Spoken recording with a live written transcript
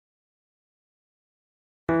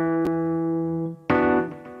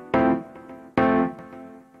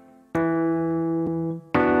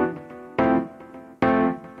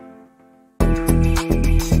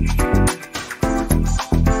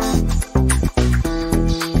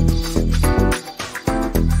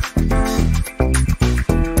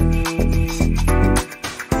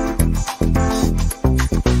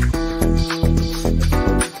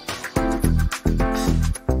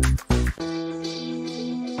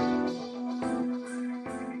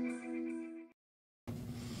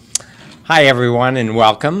Hi, everyone, and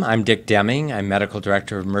welcome. I'm Dick Deming. I'm Medical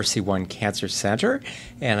Director of Mercy One Cancer Center,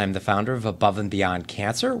 and I'm the founder of Above and Beyond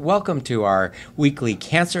Cancer. Welcome to our weekly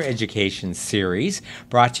cancer education series,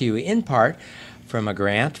 brought to you in part from a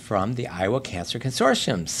grant from the Iowa Cancer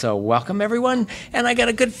Consortium. So welcome, everyone. And I got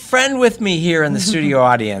a good friend with me here in the studio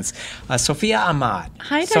audience, Sophia Ahmad.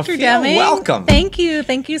 Hi, Dr. Sophia, Deming. welcome. Thank you.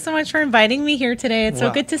 Thank you so much for inviting me here today. It's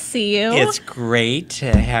so good to see you. It's great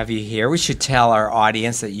to have you here. We should tell our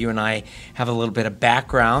audience that you and I have a little bit of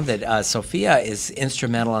background, that Sophia is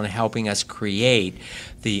instrumental in helping us create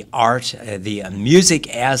the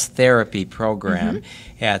music as therapy program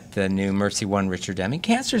at the new Mercy One Richard Deming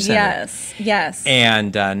Cancer Center. Yes, yes.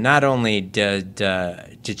 And not only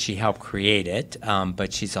did she help create it,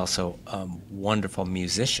 but she's also a wonderful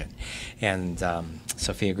musician. And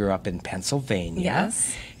Sophia grew up in Pennsylvania.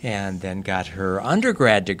 Yes. And then got her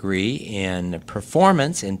undergrad degree in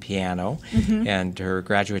performance in piano, and her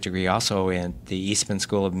graduate degree also in the Eastman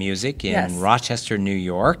School of Music in Rochester, New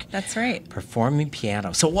York. That's right. Performing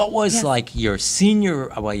piano. So what was like your senior,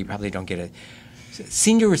 well, you probably don't get a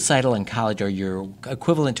senior recital in college, or your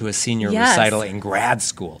equivalent to a senior recital in grad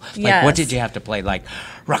school? Like, what did you have to play? Like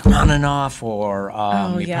Rachmaninoff, or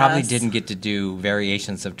you probably didn't get to do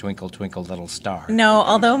variations of Twinkle, Twinkle, Little Star. No,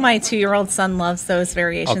 although my 2-year-old son loves those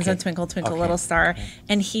variations of Twinkle, Twinkle, Little Star.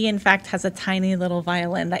 And he, in fact, has a tiny little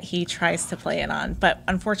violin that he tries to play it on. But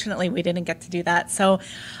unfortunately, we didn't get to do that. So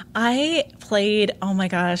I played, oh my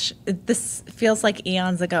gosh, this feels like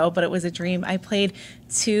eons ago, but it was a dream. I played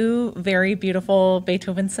 2 very beautiful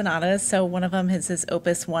Beethoven sonatas. So one of them is his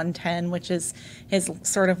Opus 110, which is his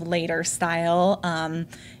sort of later style.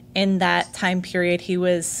 In that time period, he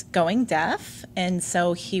was going deaf, and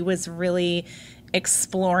so he was really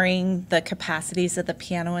exploring the capacities of the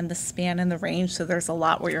piano and the span and the range. So there's a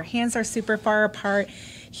lot where your hands are super far apart.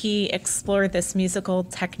 He explored this musical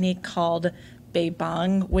technique called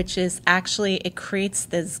bebang, which is actually, it creates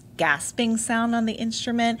this gasping sound on the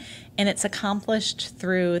instrument, and it's accomplished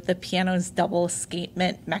through the piano's double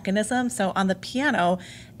escapement mechanism. So on the piano,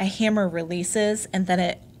 a hammer releases and then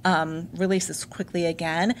it releases quickly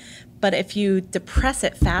again. But if you depress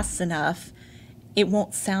it fast enough, it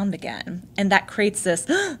won't sound again. And that creates this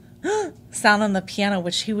sound on the piano,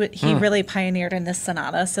 which he really pioneered in this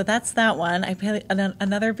sonata. So that's that one. I played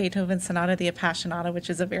another Beethoven sonata, the Appassionata, which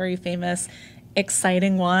is a very famous,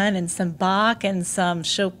 exciting one, and some Bach and some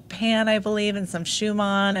Chopin, I believe, and some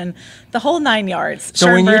Schumann, and the whole 9 yards.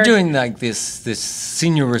 So when you're doing like this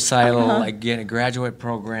senior recital, like a graduate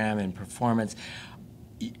program in performance,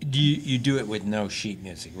 you do it with no sheet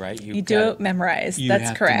music, right? You do it memorized.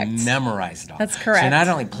 That's correct. You have to memorize it all. That's correct. So you're not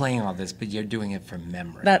only playing all this, but you're doing it from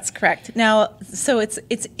memory. That's correct. Now, so it's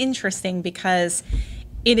interesting because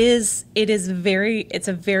it's a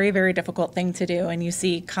very, very difficult thing to do, and you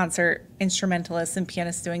see concert instrumentalists and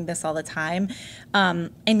pianists doing this all the time,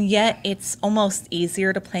 and yet it's almost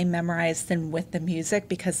easier to play memorized than with the music,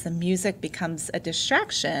 because the music becomes a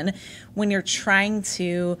distraction when you're trying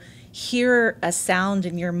to hear a sound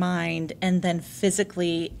in your mind and then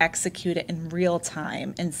physically execute it in real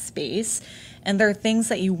time in space. And there are things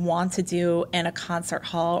that you want to do in a concert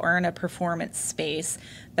hall or in a performance space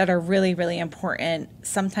that are really, really important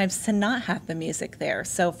sometimes to not have the music there.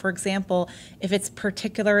 So for example, if it's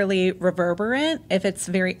particularly reverberant, if it's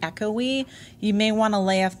very echoey, you may want to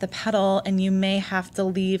lay off the pedal, and you may have to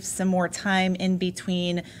leave some more time in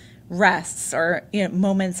between rests or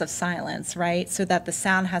moments of silence, right? So that the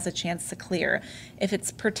sound has a chance to clear. If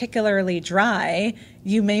it's particularly dry,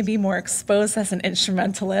 you may be more exposed as an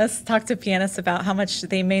instrumentalist. Talk to pianists about how much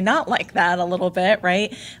they may not like that a little bit,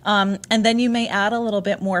 right? And then you may add a little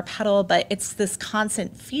bit more pedal, but it's this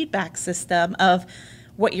constant feedback system of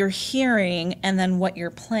what you're hearing and then what you're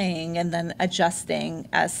playing, and then adjusting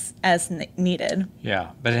as needed.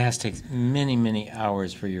 Yeah, but it has to take many, many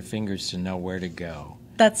hours for your fingers to know where to go.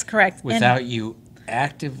 That's correct. Without you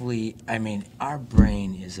actively, I mean, our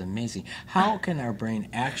brain is amazing. How can our brain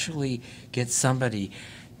actually get somebody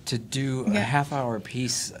to do a half-hour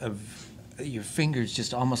piece of your fingers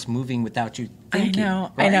just almost moving without you thinking?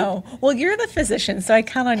 I know. Well, you're the physician, so I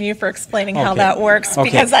count on you for explaining how that works,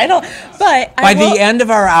 because I don't. But by the end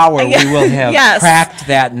of our hour, we will have cracked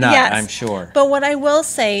that nut, I'm sure. But what I will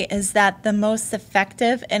say is that the most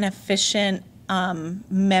effective and efficient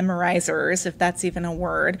memorizers, if that's even a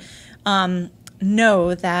word,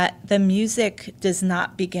 know that the music does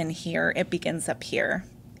not begin here, it begins up here.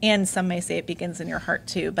 And some may say it begins in your heart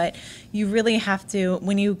too, but you really have to,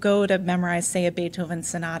 when you go to memorize, say, a Beethoven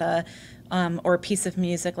sonata, or a piece of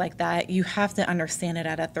music like that, you have to understand it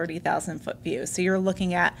at a 30,000-foot view. So you're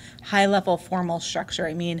looking at high-level formal structure.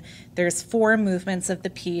 I mean, there's 4 movements of the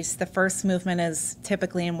piece. The first movement is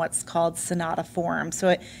typically in what's called sonata form.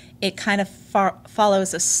 So it kind of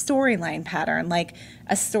follows a storyline pattern. Like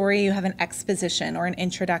a story, you have an exposition or an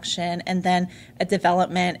introduction, and then a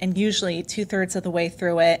development, and usually 2/3 of the way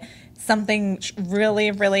through it, something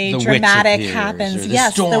really, really dramatic happens.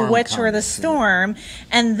 Yes, the witch or the storm.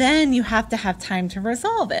 And then you have to have time to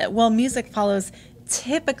resolve it. Well, music follows,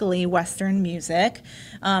 typically Western music,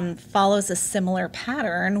 follows a similar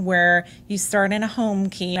pattern where you start in a home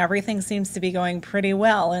key. Everything seems to be going pretty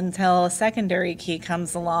well until a secondary key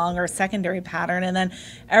comes along, or a secondary pattern, and then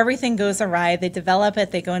everything goes awry. They develop it,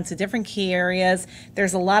 they go into different key areas.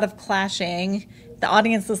 There's a lot of clashing. The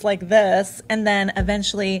audience is like this, and then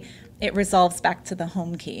eventually it resolves back to the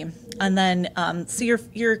home key. And then, so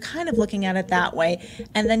you're kind of looking at it that way.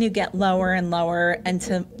 And then you get lower and lower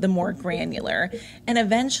into the more granular. And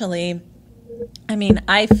eventually, I mean,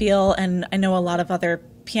 I feel, and I know a lot of other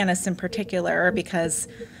pianists in particular, because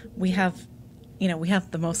we have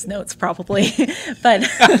the most notes probably, but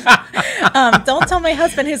don't tell my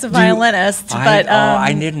husband who's a violinist.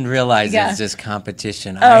 I didn't realize it was this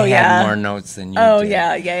competition. Oh, I had more notes than you did. Oh,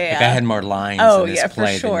 yeah. Like I had more lines in this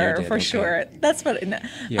play than you did. For sure. That's what,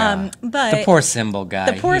 but the poor cymbal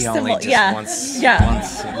guy. The poor cymbal, once,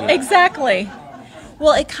 exactly.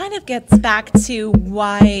 Well, it kind of gets back to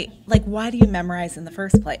why do you memorize in the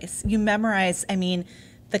first place? You memorize, I mean,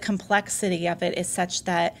 the complexity of it is such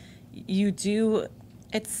that you do,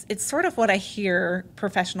 it's sort of what I hear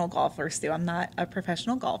professional golfers do. I'm not a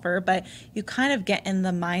professional golfer, but you kind of get in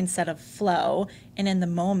the mindset of flow and in the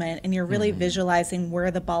moment, and you're really visualizing where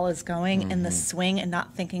the ball is going in the swing and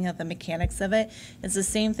not thinking of the mechanics of it. It's the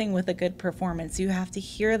same thing with a good performance. You have to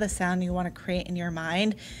hear the sound you want to create in your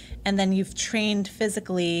mind, and then you've trained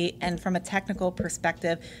physically and from a technical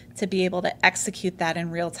perspective to be able to execute that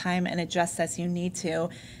in real time and adjust as you need to.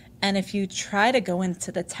 And if you try to go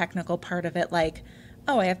into the technical part of it, like,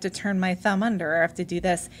 oh, I have to turn my thumb under, or I have to do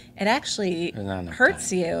this, it actually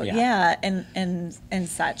hurts you. Yeah, and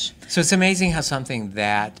such. So it's amazing how something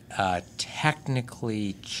that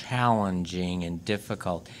technically challenging and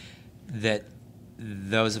difficult, that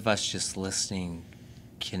those of us just listening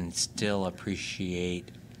can still appreciate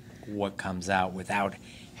what comes out without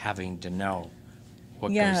having to know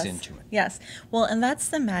what goes into it. Yes. Well, and that's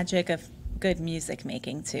the magic of good music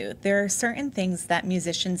making too. There are certain things that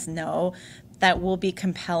musicians know that will be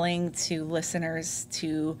compelling to listeners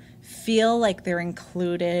to feel like they're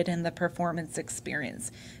included in the performance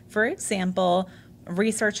experience. For example,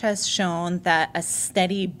 research has shown that a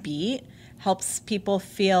steady beat helps people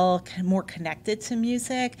feel more connected to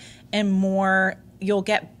music, and you'll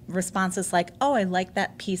get responses like, oh, I like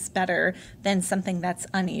that piece better than something that's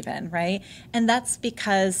uneven, right? And that's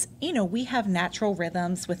because, we have natural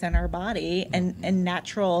rhythms within our body and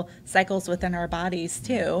natural cycles within our bodies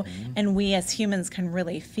too. And we as humans can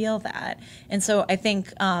really feel that. And so I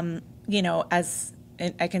think, as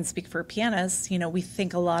I can speak for pianists, we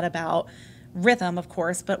think a lot about rhythm, of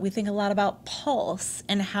course, but we think a lot about pulse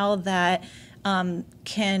and how that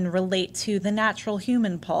can relate to the natural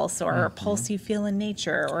human pulse, or a pulse you feel in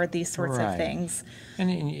nature, or these sorts of things.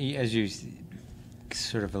 And as you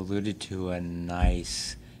sort of alluded to, a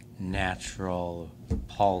nice natural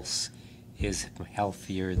pulse is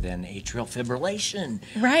healthier than atrial fibrillation,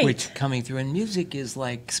 which coming through in music is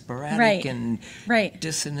like sporadic and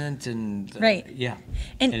dissonant and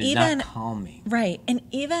and even not calming. And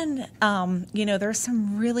even there's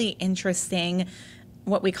some really interesting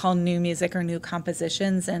what we call new music or new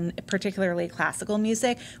compositions, and particularly classical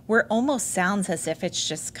music, where it almost sounds as if it's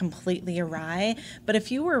just completely awry. But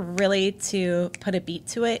if you were really to put a beat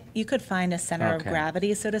to it, you could find a center of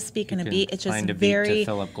gravity, so to speak, in a beat. It's just find a beat to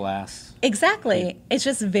Philip Glass. Exactly. It's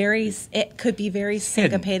just it could be very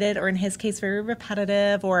syncopated, or in his case, very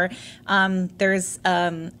repetitive, or there's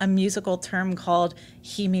a musical term called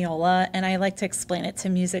hemiola, and I like to explain it to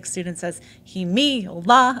music students as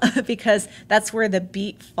hemiola, because that's where the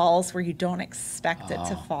beat falls where you don't expect it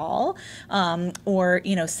to fall. Or,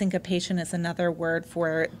 syncopation is another word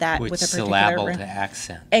for that. Which with a particular syllable to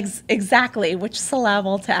accent. Exactly, which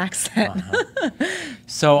syllable to accent.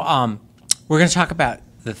 So we're going to talk about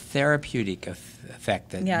the therapeutic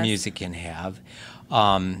effect that music can have.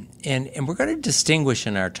 And we're going to distinguish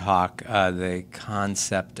in our talk the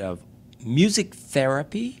concept of music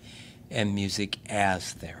therapy and music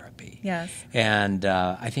as therapy. Yes. And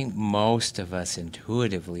I think most of us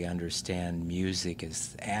intuitively understand music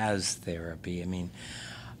as therapy. I mean,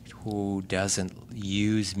 who doesn't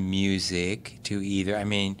use music to either,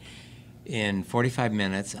 in 45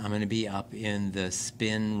 minutes, I'm going to be up in the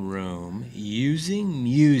spin room using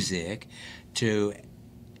music to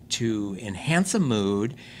enhance a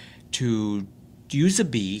mood, to use a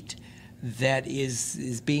beat that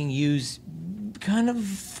is being used kind of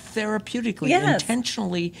therapeutically, Yes.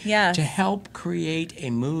 intentionally, Yes. to help create a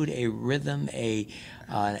mood, a rhythm,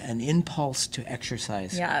 an impulse to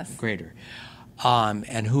exercise Yes. greater.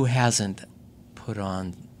 And who hasn't put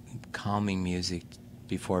on calming music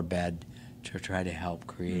before bed to try to help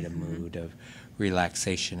create a mood of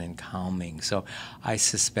relaxation and calming? So I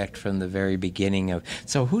suspect from the very beginning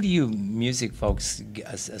so who do you music folks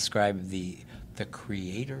ascribe the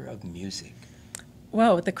creator of music?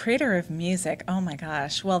 Whoa, the creator of music. Oh my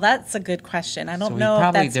gosh. Well, that's a good question. I don't So know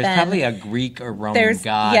if there's that's probably been. a Greek or Roman There's-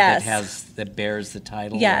 god yes. that bears the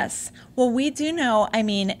title. Yes. Well, we do know, I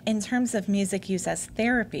mean, in terms of music used as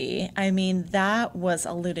therapy, I mean, that was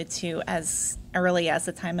alluded to as early as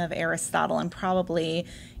the time of Aristotle and probably,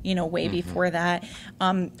 way before that.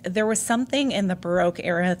 There was something in the Baroque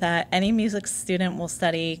era that any music student will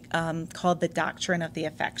study called the doctrine of the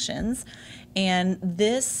affections. And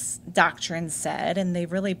this doctrine said, and they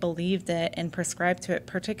really believed it and prescribed to it,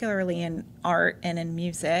 particularly in art and in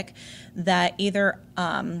music, that either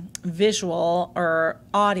visual or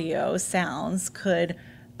audio sounds could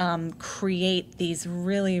create these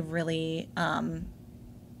really, really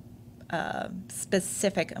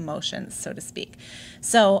specific emotions, so to speak.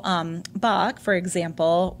 So Bach, for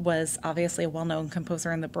example, was obviously a well-known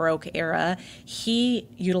composer in the Baroque era. He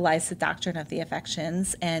utilized the doctrine of the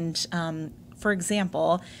affections, and for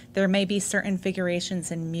example, there may be certain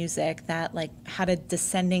figurations in music that like had a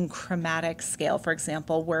descending chromatic scale, for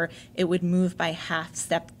example, where it would move by half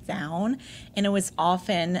step down, and it was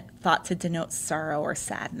often thought to denote sorrow or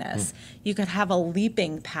sadness. You could have a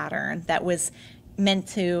leaping pattern that was meant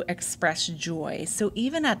to express joy. So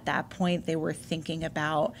even at that point, they were thinking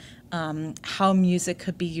about how music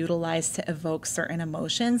could be utilized to evoke certain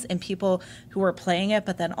emotions in people who were playing it,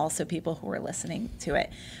 but then also people who were listening to it.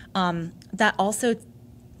 That also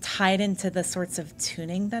tied into the sorts of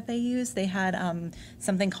tuning that they used. They had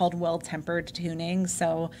something called well-tempered tuning.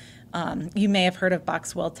 So you may have heard of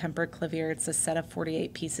Bach's well-tempered clavier. It's a set of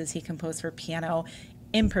 48 pieces he composed for piano,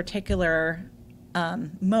 in particular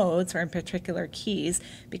modes or in particular keys,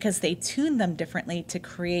 because they tuned them differently to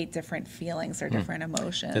create different feelings or different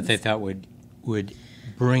emotions. That they thought would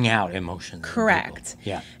bring out emotions. in Correct. people.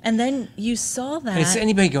 Yeah. And then you saw that. Is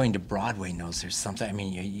anybody going to Broadway knows there's something. I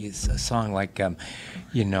mean, a song like,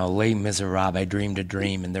 Les Miserables, I Dreamed a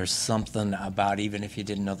Dream, and there's something about, even if you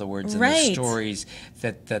didn't know the words and the Right. stories,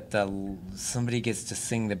 that somebody gets to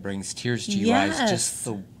sing that brings tears to your eyes. Just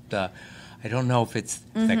Yes. the I don't know if it's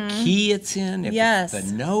the key it's in, if Yes. it's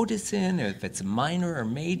the note it's in, or if it's minor or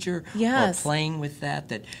major, Yes. or playing with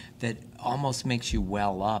that almost makes you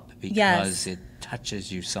well up because Yes. it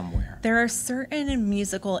touches you somewhere. There are certain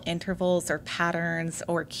musical intervals or patterns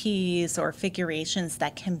or keys or figurations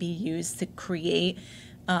that can be used to create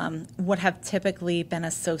what have typically been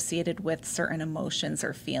associated with certain emotions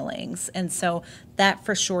or feelings. And so that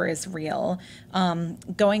for sure is real.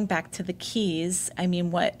 Going back to the keys, I mean,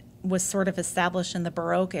 what was sort of established in the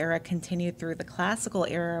Baroque era continued through the classical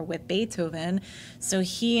era with Beethoven. So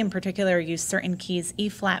he in particular used certain keys. E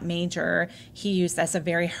flat major he used as a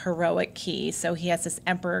very heroic key. So he has this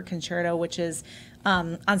Emperor Concerto, which is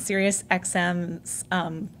on Sirius XM's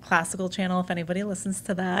classical channel, if anybody listens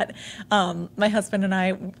to that. My husband and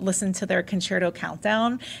I listened to their concerto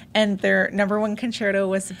countdown, and their number one concerto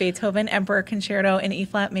was Beethoven Emperor Concerto in E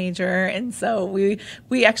flat major. And so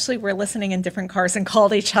we actually were listening in different cars and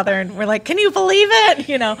called each other, and we're like, "Can you believe it?"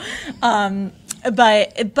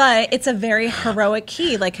 But it's a very heroic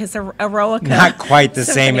key, like his Eroica. Not quite the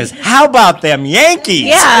same Symphony. as, how about them Yankees?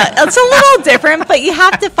 Yeah, it's a little different, but you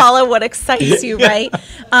have to follow what excites you, right?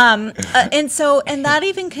 And that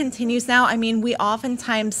even continues now. I mean, we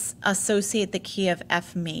oftentimes associate the key of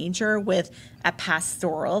F major with a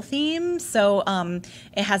pastoral theme. So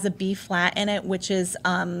it has a B flat in it, which is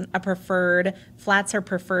flats are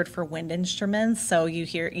preferred for wind instruments. So you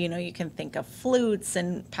hear, you can think of flutes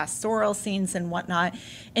and pastoral scenes and whatnot.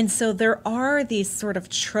 And so there are these sort of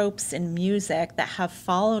tropes in music that have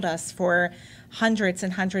followed us for hundreds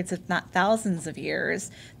and hundreds, if not thousands of years,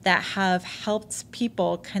 that have helped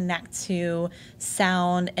people connect to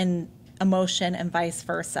sound and emotion and vice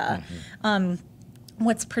versa.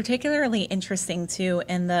 What's particularly interesting too,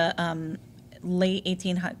 in the late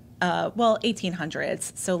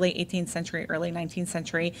 1800s, so late 18th century, early 19th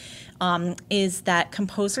century, is that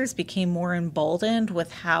composers became more emboldened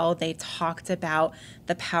with how they talked about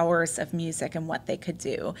the powers of music and what they could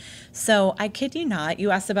do. So I kid you not,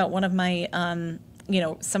 you asked about one of my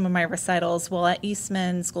some of my recitals. Well, at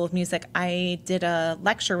Eastman School of Music, I did a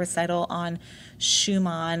lecture recital on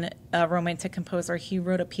Schumann, a Romantic composer. He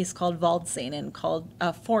wrote a piece called Waldszenen, called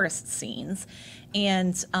Forest Scenes.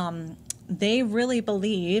 And they really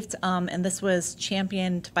believed, and this was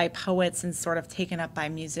championed by poets and sort of taken up by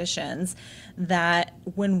musicians, that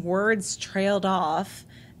when words trailed off,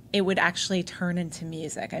 it would actually turn into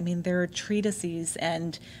music. I mean, there are treatises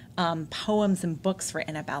and poems and books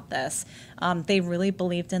written about this. They really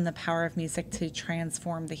believed in the power of music to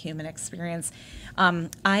transform the human experience.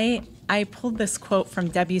 I pulled this quote from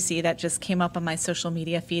Debussy that just came up on my social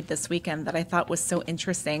media feed this weekend that I thought was so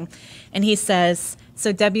interesting. And he says,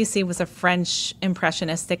 so Debussy was a French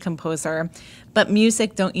impressionistic composer, but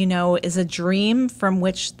music, don't you know, is a dream from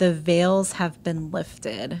which the veils have been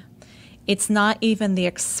lifted. It's not even the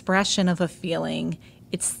expression of a feeling,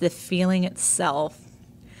 it's the feeling itself.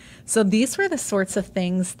 So these were the sorts of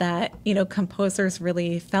things that, composers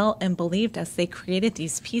really felt and believed as they created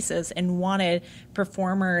these pieces and wanted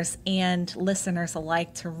performers and listeners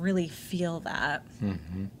alike to really feel that.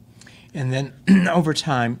 Mm-hmm. And then over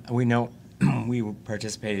time, we know we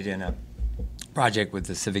participated in a project with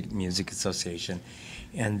the Civic Music Association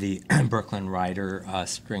and the Brooklyn Rider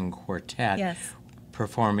String Quartet. Yes.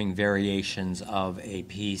 Performing variations of a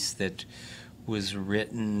piece that was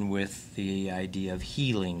written with the idea of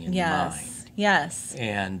healing in mind. Yes.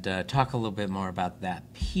 And talk a little bit more about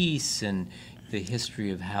that piece and the history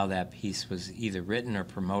of how that piece was either written or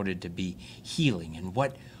promoted to be healing, and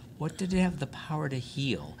what did it have the power to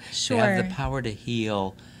heal? Sure. Did it have the power to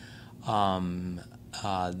heal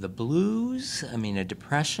the blues? I mean, a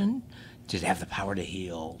depression? Did it have the power to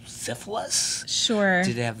heal syphilis? Sure.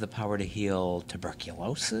 Did it have the power to heal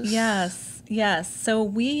tuberculosis? Yes. So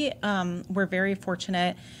we were very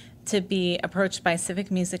fortunate to be approached by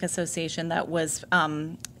Civic Music Association that was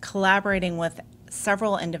collaborating with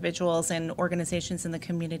several individuals and organizations in the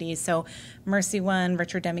community. So Mercy One,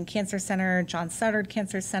 Richard Deming Cancer Center, John Stoddard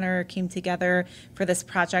Cancer Center came together for this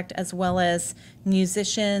project, as well as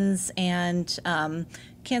musicians and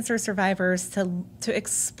cancer survivors to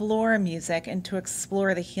explore music and to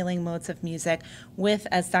explore the healing modes of music with,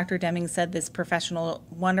 as Dr. Deming said, this professional,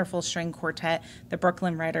 wonderful string quartet, the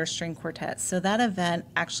Brooklyn Rider String Quartet. So that event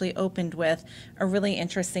actually opened with a really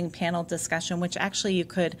interesting panel discussion, which actually you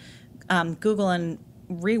could Google and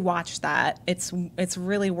rewatch that. It's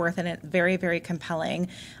really worth it. It's very, very compelling,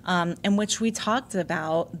 in which we talked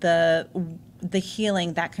about the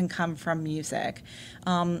healing that can come from music.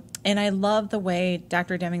 And I love the way,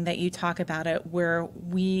 Dr. Deming, that you talk about it, where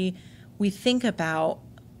we think about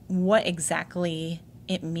what exactly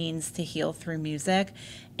it means to heal through music.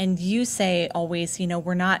 And you say always,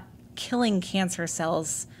 we're not killing cancer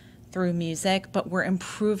cells through music, but we're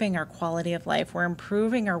improving our quality of life. We're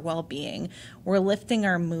improving our well-being. We're lifting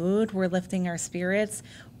our mood. We're lifting our spirits,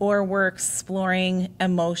 or we're exploring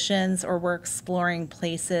emotions, or we're exploring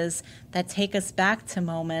places that take us back to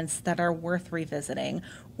moments that are worth revisiting,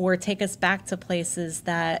 or take us back to places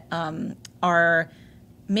that are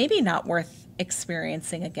maybe not worth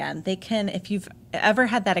experiencing again. They can, if you've ever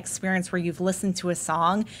had that experience where you've listened to a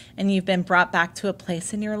song and you've been brought back to a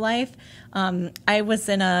place in your life. I was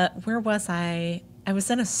in I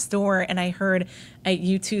was in a store and I heard a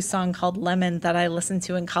U2 song called Lemon that I listened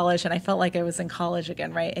to in college, and I felt like I was in college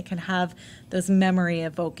again, right? It can have those memory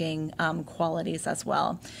evoking qualities as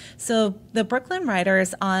well. So the Brooklyn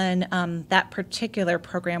Riders on that particular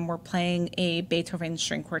program were playing a Beethoven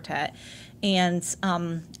string quartet, and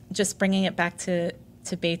just bringing it back to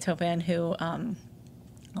Beethoven, who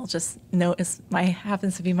I'll just note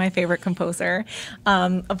happens to be my favorite composer.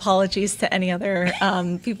 Apologies to any other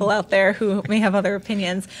people out there who may have other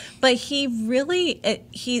opinions. But he really,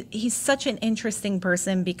 he's such an interesting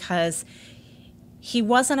person because he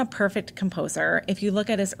wasn't a perfect composer. If you look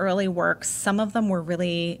at his early works, some of them were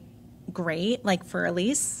really great. Like For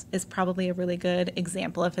Elise is probably a really good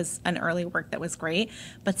example of an early work that was great,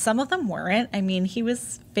 but some of them weren't. I mean, he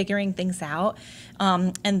was figuring things out.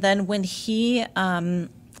 And then when he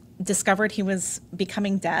discovered he was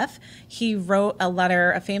becoming deaf, he wrote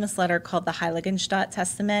a famous letter called the Heiligenstadt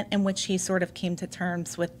Testament, in which he sort of came to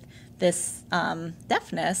terms with this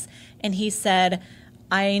deafness. And he said,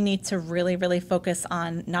 I need to really, really focus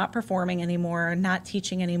on not performing anymore, not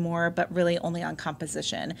teaching anymore, but really only on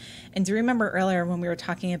composition. And do you remember earlier when we were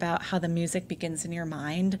talking about how the music begins in your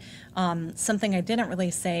mind? Something I didn't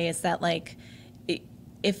really say is that, like,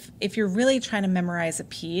 if you're really trying to memorize a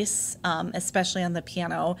piece, especially on the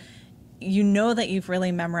piano, you know that you've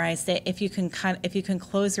really memorized it if you can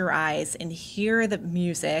close your eyes and hear the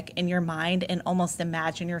music in your mind and almost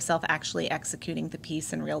imagine yourself actually executing the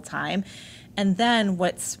piece in real time. And then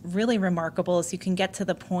what's really remarkable is you can get to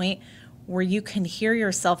the point where you can hear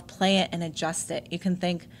yourself play it and adjust it. You can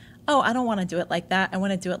think, oh, I don't want to do it like that. I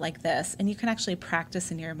want to do it like this. And you can actually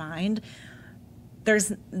practice in your mind.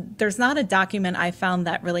 There's not a document I found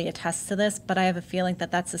that really attests to this, but I have a feeling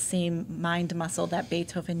that that's the same mind muscle that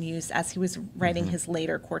Beethoven used as he was writing his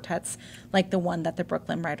later quartets, like the one that the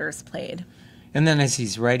Brooklyn Writers played. And then as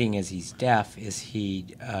he's writing, as he's deaf,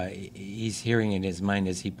 he's hearing in his mind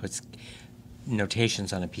as he puts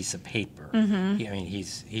notations on a piece of paper.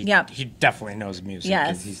 He definitely knows music.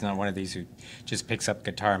 Yes. He's not one of these who just picks up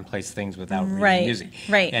guitar and plays things without reading Right, music.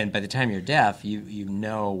 right. And by the time you're deaf, you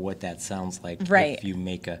know what that sounds like Right. if you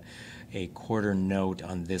make a quarter note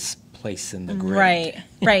on this place in the grid.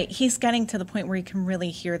 Right. He's getting to the point where he can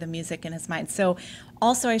really hear the music in his mind. So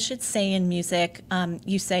also I should say in music,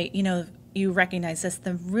 you say, you recognize this,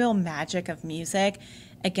 the real magic of music,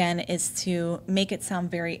 again, is to make it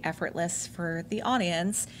sound very effortless for the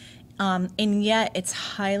audience. And yet it's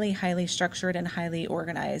highly, highly structured and highly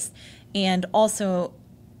organized. And also,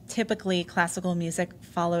 typically, classical music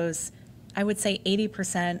follows, I would say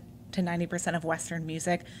 80% to 90% of Western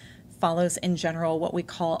music follows in general what we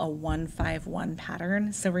call a 1-5-1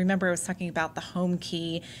 pattern. So remember, I was talking about the home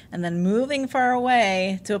key and then moving far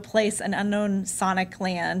away to a place, an unknown sonic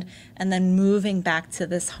land, and then moving back to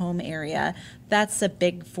this home area. That's a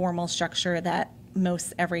big formal structure that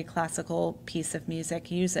most every classical piece of music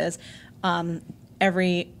uses.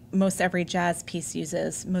 Most every jazz piece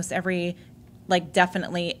uses.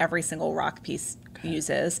 Definitely every single rock piece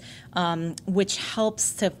uses, which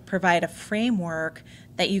helps to provide a framework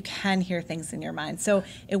that you can hear things in your mind. So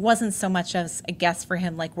it wasn't so much as a guess for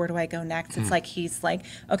him, like, where do I go next? It's like he's like,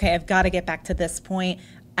 okay, I've got to get back to this point.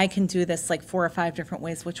 I can do this like 4 or 5 different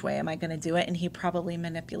ways. Which way am I going to do it? And he probably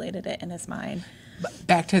manipulated it in his mind.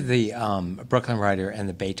 Back to the Brooklyn Writer and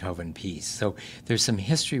the Beethoven piece. So there's some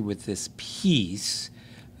history with this piece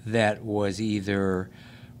that was either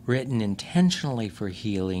written intentionally for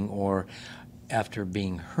healing or after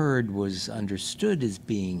being heard was understood as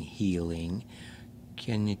being healing.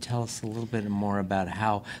 Can you tell us a little bit more about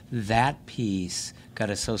how that piece got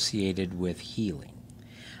associated with healing?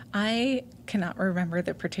 I cannot remember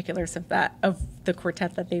the particulars of the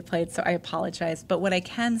quartet that they played, so I apologize. But what I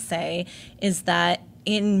can say is that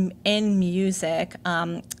in music,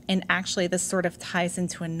 and actually this sort of ties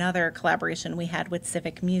into another collaboration we had with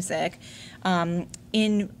Civic Music,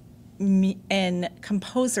 in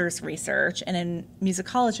composers' research and in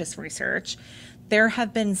musicologist research, there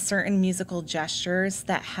have been certain musical gestures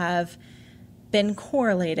that have been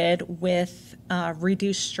correlated with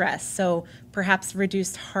reduced stress. So perhaps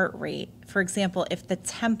reduced heart rate. For example, if the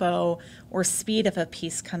tempo or speed of a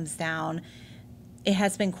piece comes down, it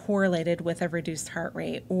has been correlated with a reduced heart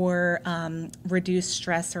rate or reduced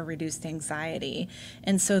stress or reduced anxiety.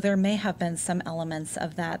 And so there may have been some elements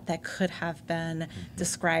of that could have been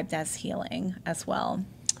described as healing as well.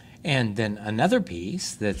 And then another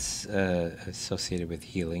piece that's associated with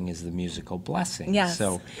healing is the musical blessing. Yes.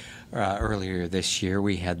 So earlier this year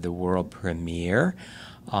we had the world premiere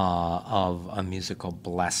of a musical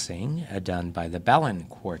blessing done by the Bellin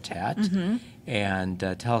Quartet. And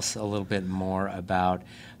tell us a little bit more about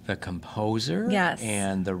the composer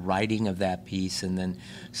and the writing of that piece, and then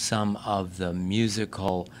some of the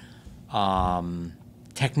musical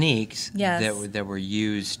techniques that were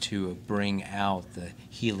used to bring out the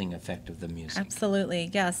healing effect of the music.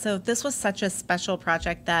 Absolutely, yeah. So this was such a special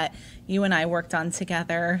project that you and I worked on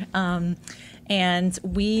together, and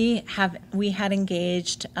we had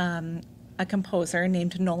engaged a composer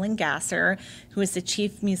named Nolan Gasser, who is the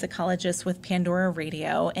chief musicologist with Pandora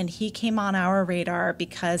Radio, and he came on our radar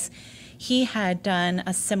because he had done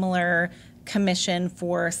a similar commission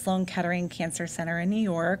for Sloan Kettering Cancer Center in New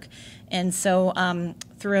York. And so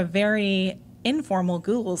through a very informal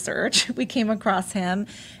Google search, we came across him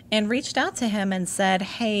and reached out to him and said,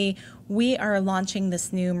 hey, we are launching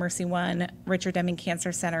this new Mercy One Richard Deming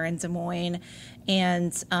Cancer Center in Des Moines.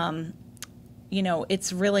 And,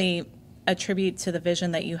 it's really a tribute to the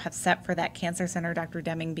vision that you have set for that cancer center, Dr.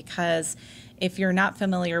 Deming, because if you're not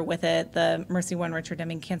familiar with it, the Mercy One Richard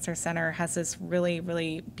Deming Cancer Center has this really,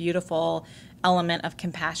 really beautiful element of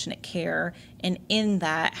compassionate care, and in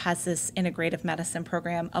that has this integrative medicine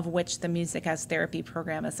program, of which the Music as Therapy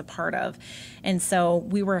program is a part of. And so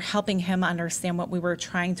we were helping him understand what we were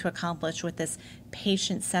trying to accomplish with this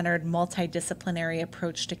patient-centered, multidisciplinary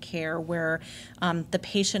approach to care, where the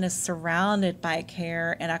patient is surrounded by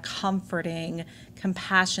care in a comforting,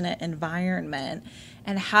 compassionate environment.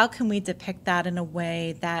 And how can we depict that in a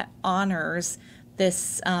way that honors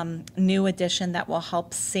this new addition that will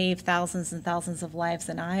help save thousands and thousands of lives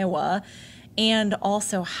in Iowa? And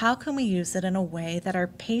also, how can we use it in a way that our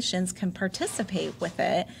patients can participate with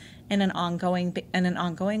it in an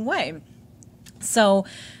ongoing way? So,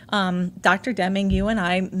 Dr. Deming, you and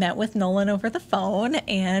I met with Nolan over the phone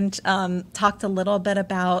and talked a little bit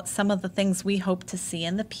about some of the things we hope to see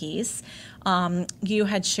in the piece. You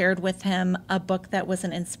had shared with him a book that was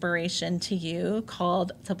an inspiration to you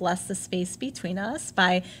called To Bless the Space Between Us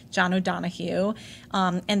by John O'Donohue.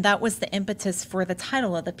 And that was the impetus for the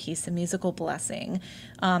title of the piece, A Musical Blessing.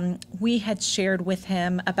 We had shared with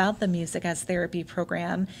him about the Music as Therapy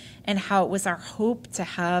program and how it was our hope to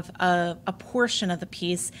have a portion of the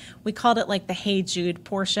piece. We called it like the Hey Jude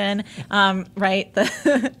portion, right?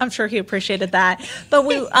 I'm sure he appreciated that. But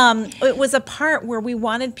it was a part where we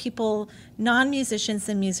wanted people, non-musicians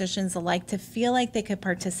and musicians alike, to feel like they could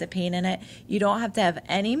participate in it. You don't have to have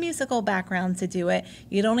any musical background to do it.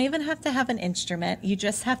 You don't even have to have an instrument. You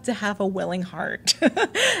just have to have a willing heart.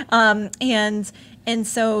 And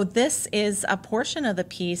so this is a portion of the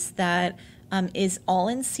piece that is all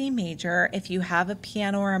in C major. If you have a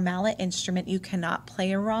piano or a mallet instrument, you cannot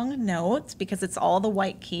play a wrong note because it's all the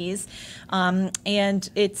white keys. And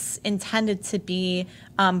it's intended to be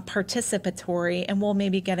participatory, and we'll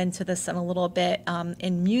maybe get into this in a little bit.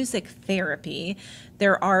 In music therapy,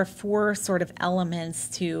 there are 4 sort of elements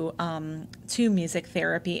to music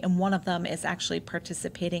therapy, and one of them is actually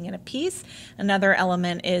participating in a piece. Another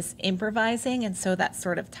element is improvising, and so that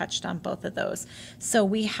sort of touched on both of those. So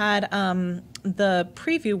we had the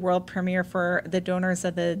preview world premiere for the donors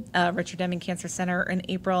of the Richard Deming Cancer Center in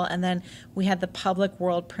April, and then we had the public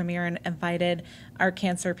world premiere and invited our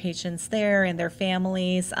cancer patients there and their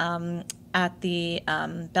families at the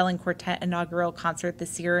Belling Quartet inaugural concert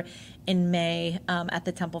this year in May at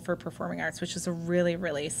the Temple for Performing Arts, which was a really,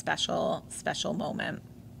 really special moment.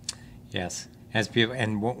 Yes, as people,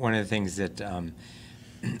 and one of the things that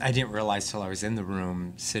I didn't realize till I was in the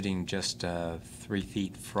room, sitting just 3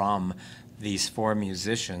 feet from these 4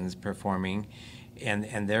 musicians performing,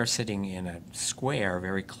 and they're sitting in a square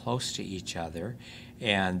very close to each other,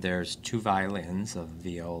 and there's 2 violins, a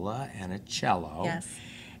viola and a cello. Yes.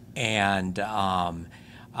 And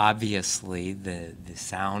obviously the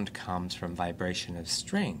sound comes from vibration of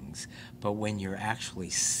strings, but when you're actually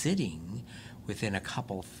sitting within a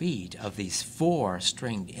couple feet of these 4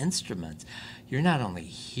 stringed instruments, you're not only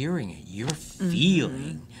hearing it, you're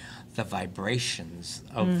feeling the vibrations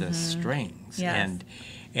of the strings. Yes.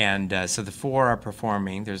 And so the 4 are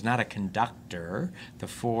performing. There's not a conductor. The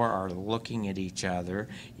 4 are looking at each other,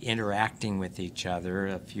 interacting with each other,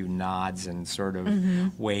 a few nods and sort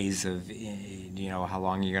of ways of, how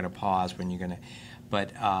long you're going to pause, when you're going to.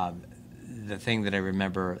 But the thing that I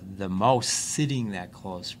remember the most sitting that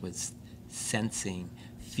close was sensing,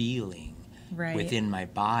 feeling within my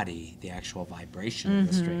body the actual vibration of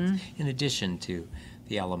the strings, in addition to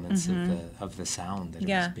the elements of the sound that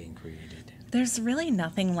was being created. There's really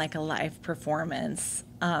nothing like a live performance.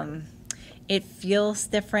 It feels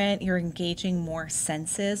different. You're engaging more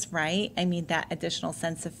senses, right? I mean, that additional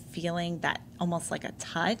sense of feeling, that almost like a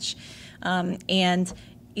touch. And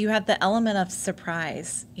you have the element of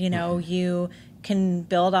surprise. You can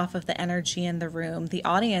build off of the energy in the room. The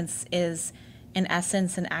audience is, in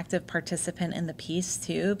essence, an active participant in the piece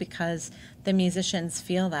too, because the musicians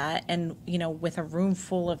feel that. And, with a room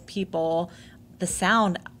full of people, the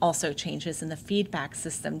sound also changes and the feedback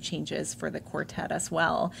system changes for the quartet as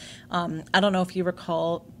well. I don't know if you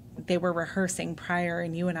recall, they were rehearsing prior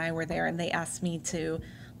and you and I were there, and they asked me to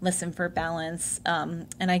listen for balance, and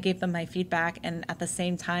I gave them my feedback, and at the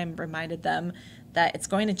same time reminded them that it's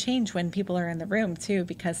going to change when people are in the room too,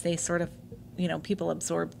 because they sort of, people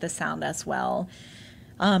absorb the sound as well.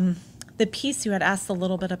 The piece, you had asked a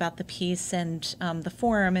little bit about the piece and the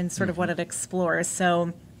forum and sort of what it explores.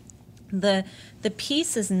 So the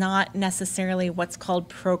piece is not necessarily what's called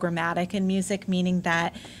programmatic in music, meaning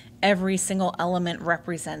that every single element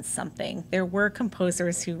represents something. There were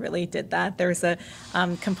composers who really did that. There's a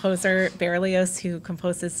composer, Berlioz, who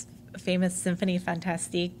composes famous Symphony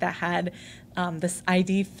Fantastique that had this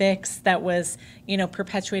ID fix that was,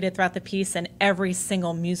 perpetuated throughout the piece, and every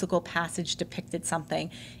single musical passage depicted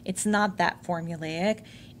something. It's not that formulaic.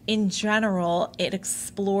 In general, it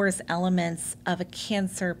explores elements of a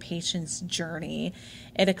cancer patient's journey.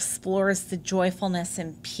 It explores the joyfulness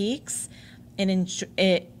and peaks, and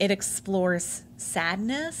it explores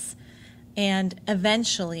sadness, and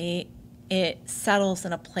eventually it settles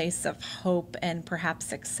in a place of hope and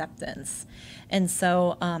perhaps acceptance. And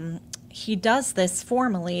so he does this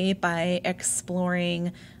formally by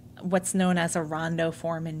exploring what's known as a rondo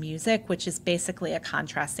form in music, which is basically a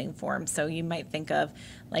contrasting form. So you might think of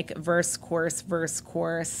like verse, chorus,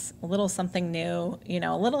 a little something new,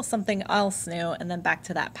 a little something else new, and then back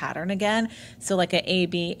to that pattern again. So like a A,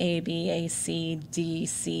 B, A, B, A, C, D,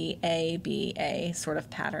 C, A, B, A sort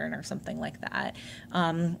of pattern or something like that.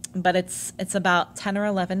 But it's about 10 or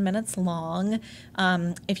 11 minutes long.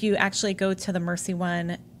 If you actually go to the Mercy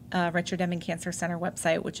One Richard Deming Cancer Center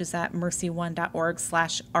website, which is at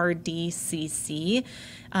mercy1.org/RDCC.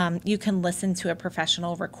 You can listen to a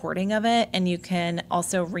professional recording of it, and you can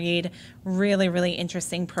also read really, really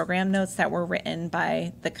interesting program notes that were written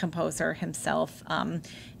by the composer himself,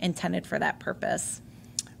 intended for that purpose.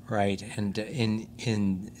 Right, and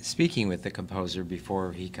in speaking with the composer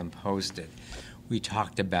before he composed it, we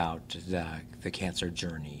talked about the cancer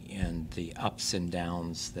journey and the ups and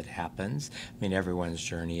downs that happens. I mean, everyone's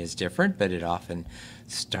journey is different, but it often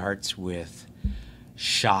starts with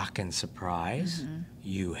shock and surprise. Mm-hmm.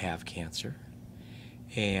 You have cancer,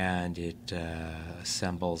 and it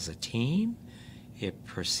assembles a team. It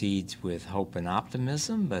proceeds with hope and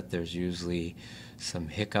optimism, but there's usually some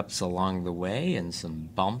hiccups along the way and some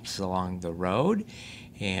bumps along the road,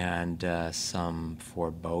 and some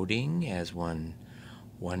foreboding as one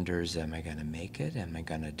wonders, am I going to make it? Am I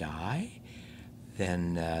going to die?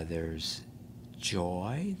 Then there's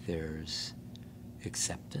joy, there's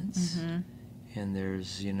acceptance, mm-hmm. and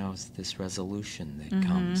there's, this resolution that mm-hmm.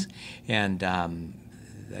 comes. And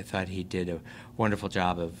I thought he did a wonderful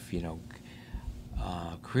job of,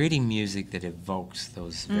 creating music that evokes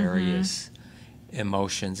those various mm-hmm.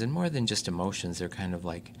 emotions, and more than just emotions, they're kind of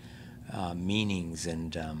like meanings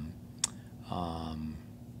and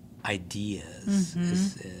ideas,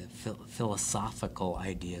 mm-hmm. Philosophical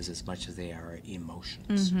ideas as much as they are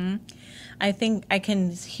emotions. Mm-hmm. I think I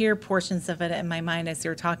can hear portions of it in my mind as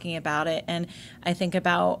you're talking about it, and I think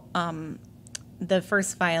about the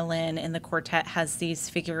first violin in the quartet has these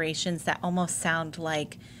figurations that almost sound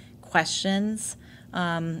like questions,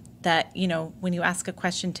 that, when you ask a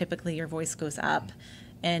question, typically your voice goes up,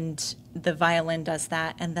 and the violin does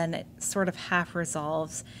that, and then it sort of half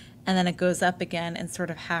resolves, and then it goes up again and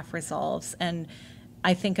sort of half resolves. And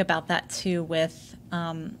I think about that too with,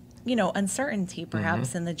 uncertainty perhaps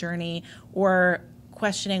mm-hmm. in the journey, or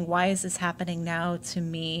questioning, why is this happening now to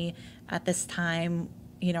me at this time?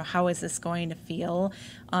 How is this going to feel?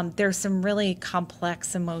 There's some really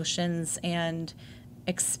complex emotions and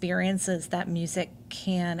experiences that music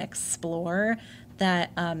can explore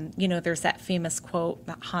that, there's that famous quote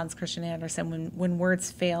that Hans Christian Andersen, when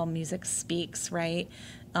words fail, music speaks, right?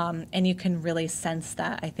 And you can really sense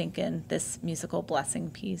that, I think, in this musical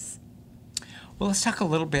blessing piece. Well, let's talk a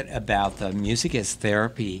little bit about the Music as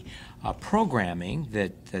Therapy programming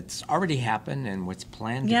that's already happened and what's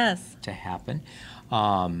planned to happen.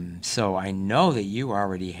 So I know that you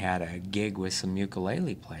already had a gig with some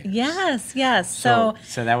ukulele players. Yes. So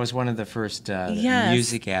that was one of the first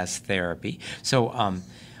Music as Therapy. So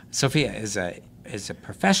Sophia is a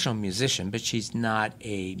professional musician, but she's not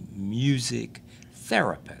a music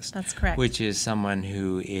therapist. That's correct. Which is someone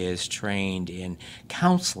who is trained in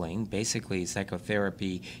counseling, basically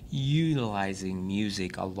psychotherapy, utilizing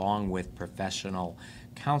music along with professional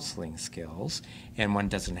counseling skills. And one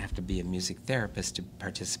doesn't have to be a music therapist to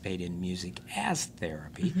participate in music as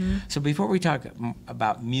therapy. Mm-hmm. So before we talk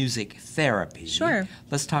about music therapy, sure.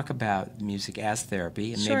 Let's talk about music as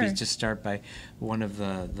therapy, and maybe just start by one of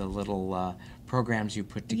the little programs you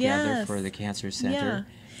put together for the Cancer Center.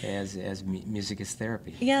 As music as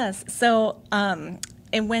therapy. Yes. So, and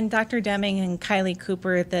when Dr. Deming and Kylie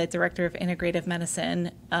Cooper, the director of integrative medicine,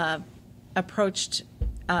 approached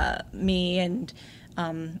me and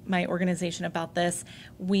my organization about this,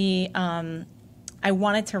 I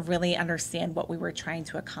wanted to really understand what we were trying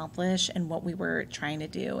to accomplish and what we were trying to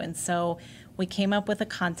do. And so we came up with a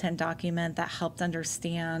content document that helped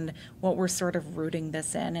understand what we're sort of rooting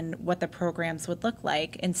this in and what the programs would look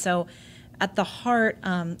like. And so at the heart,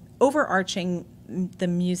 overarching the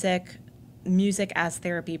music as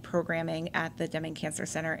therapy programming at the Deming Cancer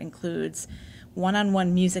Center includes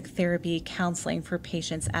one-on-one music therapy counseling for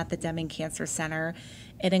patients at the Deming Cancer Center.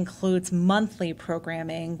 It includes monthly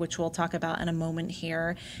programming, which we'll talk about in a moment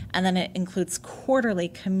here. And then it includes quarterly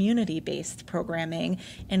community-based programming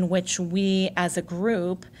in which we as a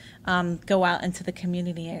group go out into the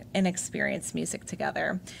community and experience music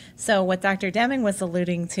together. So what Dr. Deming was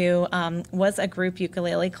alluding to was a group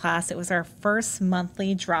ukulele class. It was our first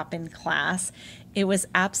monthly drop-in class. It was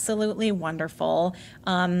absolutely wonderful.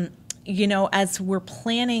 As we're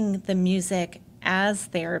planning the music as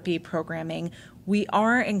therapy programming, we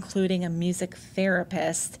are including a music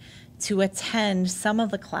therapist to attend some of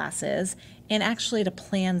the classes and actually to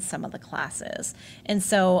plan some of the classes. And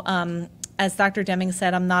so, as Dr. Deming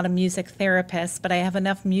said, I'm not a music therapist, but I have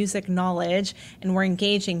enough music knowledge, and we're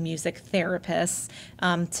engaging music therapists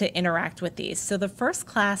to interact with these. So the first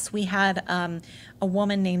class, we had a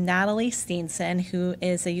woman named Natalie Steenson, who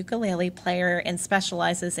is a ukulele player and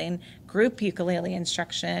specializes in group ukulele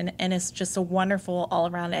instruction and is just a wonderful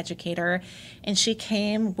all-around educator. And she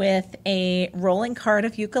came with a rolling cart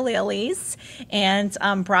of ukuleles and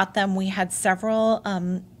brought them. We had several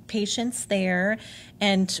patients there,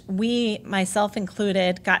 and we, myself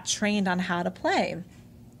included, got trained on how to play.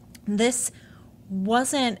 This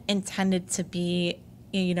wasn't intended to be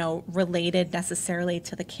related necessarily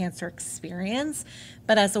to the cancer experience,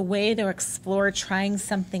 but as a way to explore trying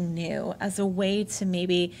something new, as a way to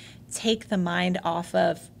maybe take the mind off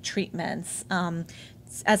of treatments,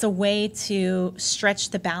 as a way to stretch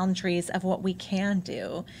the boundaries of what we can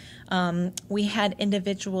do. We had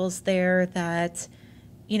individuals there that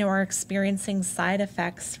are experiencing side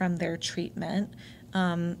effects from their treatment,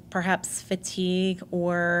 perhaps fatigue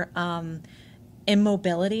or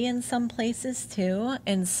immobility in some places too.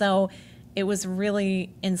 And so it was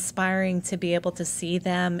really inspiring to be able to see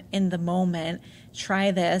them in the moment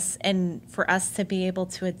try this and for us to be able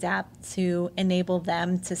to adapt to enable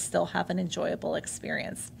them to still have an enjoyable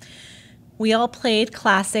experience. We all played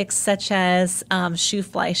classics such as Shoe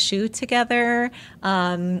Fly Shoe together,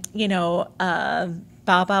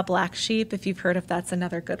 Baba Black Sheep, if you've heard of that's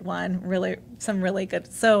another good one. Some really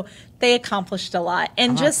good. So they accomplished a lot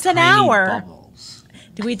in just an hour. Bubbles?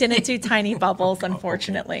 We didn't do Tiny Bubbles,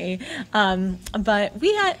 unfortunately. But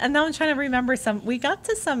we had, and now I'm trying to remember we got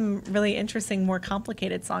to some really interesting, more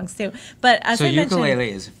complicated songs too. But as I mentioned, ukulele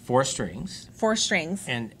is 4 strings. 4 strings.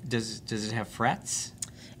 And does it have frets?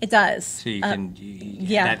 It does. So you can,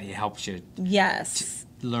 that helps you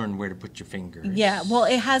learn where to put your fingers. Yeah, well,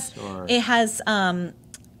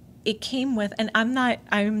 it came with, and I'm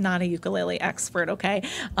not a ukulele expert, okay,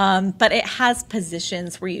 but it has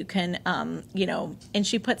positions where you can, and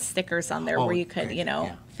she put stickers on there where you could,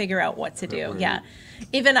 figure out what to do. Yeah,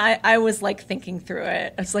 even I was like thinking through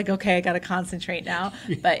it. I was like, okay, I got to concentrate now.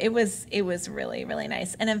 But it was really, really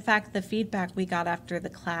nice. And in fact, the feedback we got after the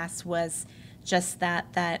class was just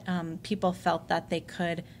that people felt that they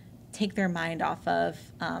could take their mind off of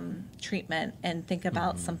treatment and think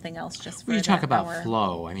about something else just for you talk about hour.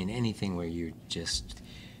 Flow. I mean, anything where you just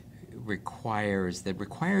requires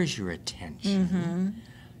your attention,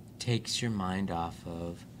 takes your mind off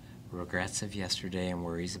of regrets of yesterday and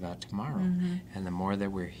worries about tomorrow. And the more that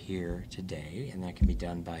we're here today, and that can be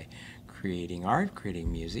done by creating art, creating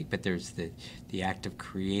music, but there's the act of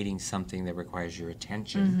creating something that requires your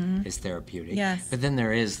attention is therapeutic. Yes. But then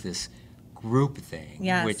there is this group thing,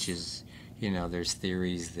 Yes. which is, there's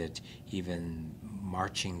theories that even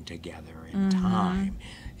marching together in time,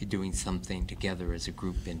 doing something together as a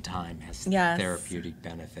group in time has Yes. therapeutic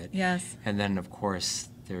benefit. Yes. And then, of course,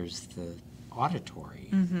 there's the auditory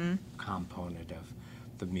component of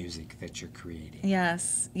the music that you're creating.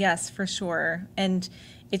 Yes, for sure. And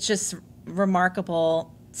it's just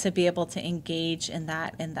remarkable to be able to engage in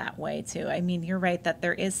that way too. I mean, you're right that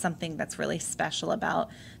there is something that's really special about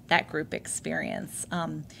that group experience.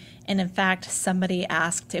 And in fact, somebody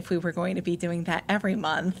asked if we were going to be doing that every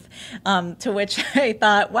month, to which I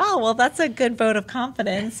thought, wow, well, that's a good vote of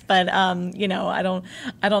confidence. But I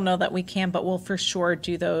don't know that we can, but we'll for sure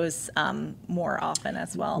do those more often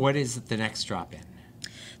as well. What is the next drop-in?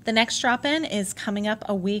 The next drop-in is coming up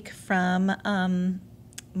a week from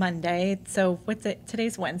Monday. So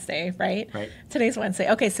today's Wednesday, right? Right. Today's Wednesday.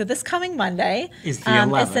 Okay, so this coming Monday is the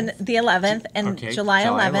 11th. It's the 11th and Okay, July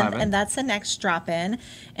July 11th, 11th. and that's the next drop-in.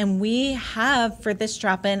 And we have for this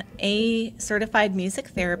drop-in a certified music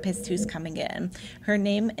therapist who's coming in. Her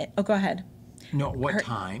name. Oh, go ahead. No, what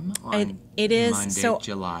time on it is Monday,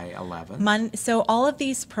 July 11th? So all of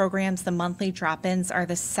these programs, the monthly drop-ins, are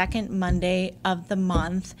the second Monday of the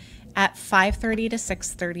month at 5:30 to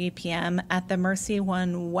 6:30 p.m. at the Mercy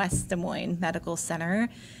One West Des Moines Medical Center.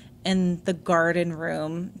 in the garden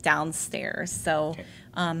room downstairs. So,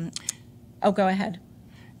 Okay. go ahead.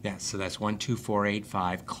 Yeah, so that's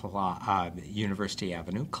 12485 University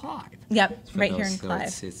Avenue, Clive. Yep, For right here those- in so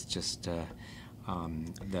Clive. It's just the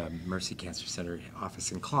Mercy Cancer Center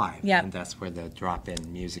office in Clive. Yep. And that's where the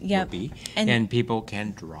drop-in music Yep. will be. And- And people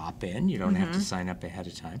can drop in. You don't have to sign up ahead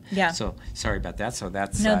of time. Yeah. So sorry about that. So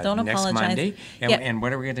that's No, don't next apologize. Monday. And, Yep. and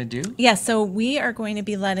what are we going to do? Yeah, so we are going to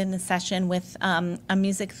be led in a session with a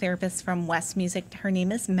music therapist from West Music. Her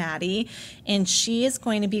name is Maddie, and she is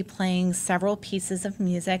going to be playing several pieces of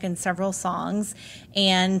music and several songs.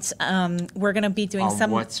 And we're going to be doing On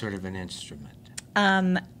some. what sort of an instrument?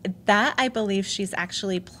 That I believe she's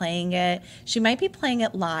actually playing it. She might be playing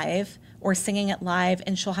it live or singing it live,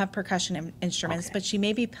 and she'll have percussion instruments, Okay. but she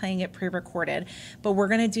may be playing it pre-recorded. But we're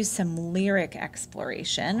going to do some lyric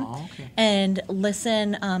exploration Oh, okay. and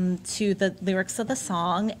listen to the lyrics of the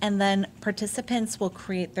song, and then participants will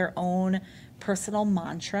create their own personal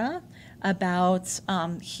mantra about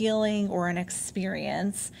healing or an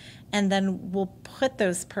experience, and then we'll put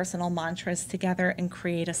those personal mantras together and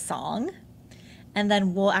create a song. And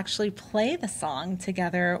then we'll actually play the song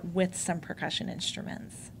together with some percussion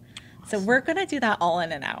instruments. So we're going to do that all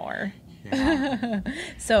in an hour. Yeah.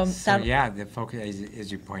 So So that, yeah, the focus,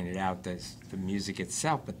 as you pointed out, the music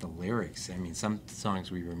itself, but the lyrics. I mean, some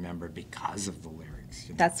songs we remember because of the lyrics.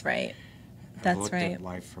 You know? that's right. I've That's looked right. at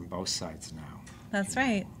life from both sides now. That's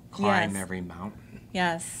right. Climb Yes. every mountain.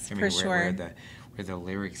 Yes, I mean, for where, sure. where the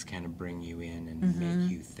lyrics kind of bring you in and Mm-hmm.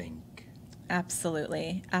 make you think.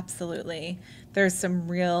 Absolutely. Absolutely. There's some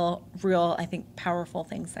real, I think, powerful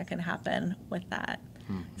things that can happen with that.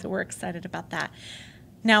 So we're excited about that.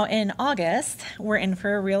 Now in August, we're in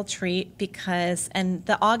for a real treat and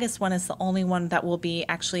the August one is the only one that will be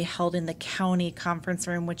actually held in the county conference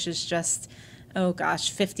room, which is just,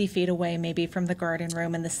 50 feet away maybe from the garden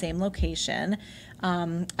room in the same location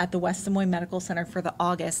at the West Des Moines Medical Center for the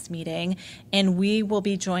August meeting. And we will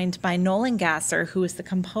be joined by Nolan Gasser, who is the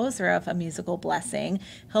composer of A Musical Blessing.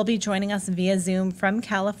 He'll be joining us via Zoom from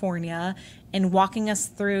California and walking us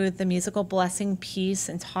through the Musical Blessing piece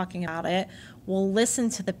and talking about it. We'll listen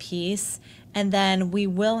to the piece, and then we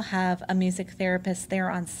will have a music therapist there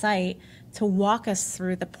on site to walk us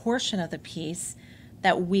through the portion of the piece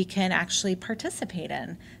that we can actually participate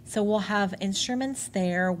in. So we'll have instruments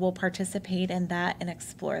there, we'll participate in that and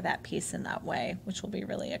explore that piece in that way, which will be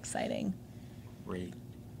really exciting. Great,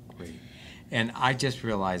 great. And I just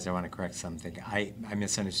realized I want to correct something. I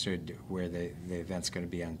misunderstood where the event's going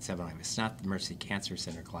to be on 7-Eleven. It's not the Mercy Cancer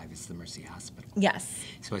Center, Clive. It's the Mercy Hospital. Yes.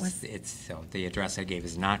 So so the address I gave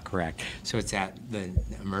is not correct. So it's at the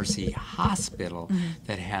Mercy Hospital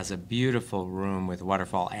that has a beautiful room with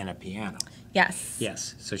waterfall and a piano. Yes.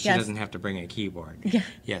 Yes. So she Yes. doesn't have to bring a keyboard. Yeah.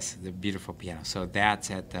 Yes, the beautiful piano. So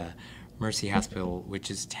that's at the Mercy Hospital,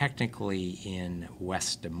 which is technically in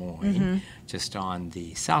West Des Moines, just on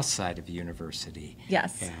the south side of the university.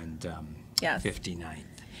 Yes. And Yes. 59th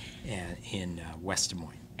and in West Des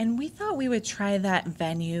Moines. And we thought we would try that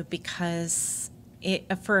venue because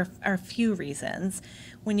for a few reasons.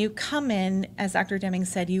 When you come in, as Dr. Deming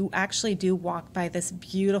said, you actually do walk by this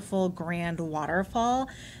beautiful grand waterfall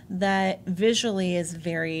that visually is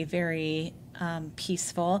very, very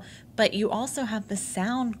peaceful, but you also have the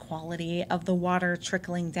sound quality of the water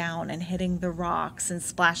trickling down and hitting the rocks and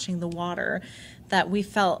splashing the water that we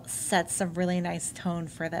felt sets a really nice tone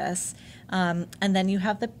for this. And then you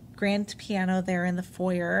have the grand piano there in the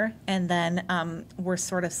foyer, and then we're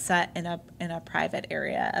sort of set in a private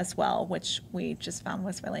area as well, which we just found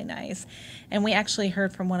was really nice. And we actually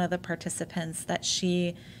heard from one of the participants that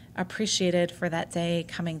she appreciated for that day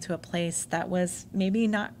coming to a place that was maybe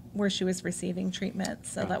not where she was receiving treatment.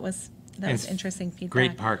 So that was interesting feedback.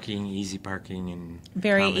 Great parking, easy parking, and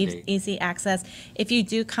Very accommodate. easy access. If you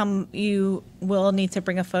do come, you will need to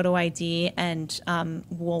bring a photo ID, and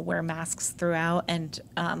we'll wear masks throughout, and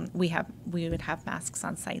we would have masks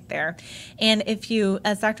on site there. And if you,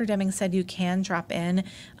 as Dr. Deming said, you can drop in.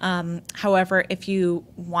 However, if you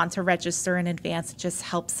want to register in advance, it just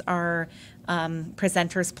helps our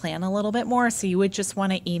presenters plan a little bit more. So you would just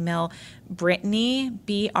want to email Brittany,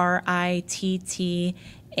 BRITTANY,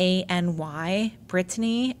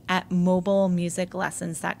 Brittany at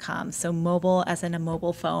mobilemusiclessons.com. So mobile as in a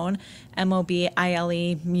mobile phone,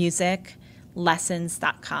 MOBILE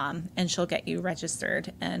musiclessons.com, and she'll get you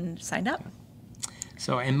registered and signed up.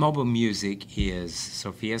 So, and Mobile Music is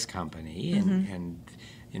Sophia's company, and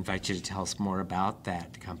invite you to tell us more about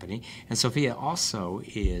that company. And Sophia also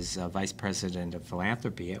is Vice President of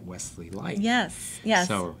Philanthropy at Wesley Life. Yes, yes.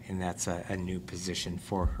 So, and that's a new position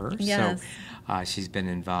for her. Yes. So she's been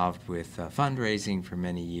involved with fundraising for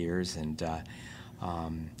many years, and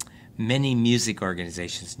many music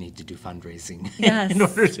organizations need to do fundraising Yes. in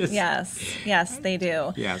order to... Yes, they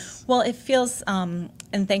do. Yes. Well, it feels, and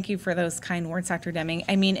thank you for those kind words, Dr. Deming.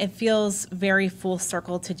 I mean, it feels very full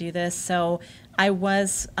circle to do this. So I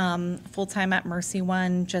was full-time at Mercy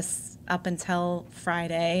One just up until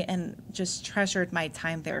Friday and just treasured my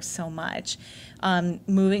time there so much.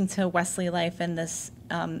 Moving to Wesley Life and this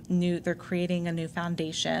they're creating a new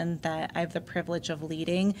foundation that I have the privilege of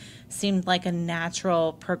leading, seemed like a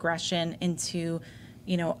natural progression into,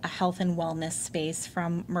 a health and wellness space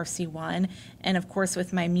from Mercy One. And of course,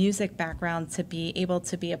 with my music background, to be able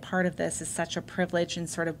to be a part of this is such a privilege, and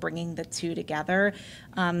sort of bringing the two together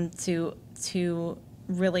to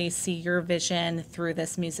really see your vision through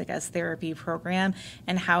this Music as Therapy program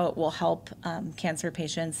and how it will help cancer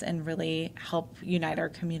patients and really help unite our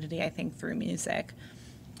community, I think, through music.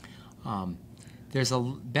 There's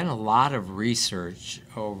been a lot of research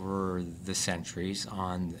over the centuries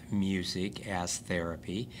on music as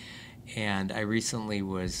therapy, and I recently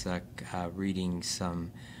was reading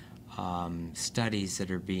some studies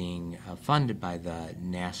that are being funded by the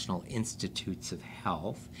National Institutes of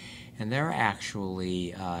Health, and they're actually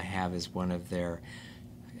have as one of their,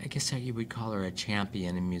 I guess you would call her a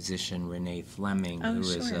champion, a musician, Renee Fleming, who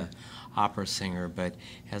is an opera singer, but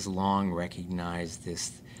has long recognized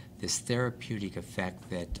this therapeutic effect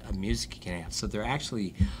that music can have. So they're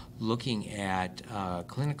actually looking at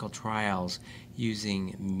clinical trials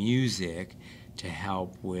using music to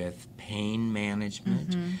help with pain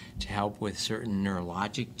management, to help with certain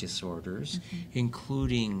neurologic disorders,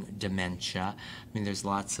 including dementia. I mean, there's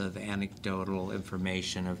lots of anecdotal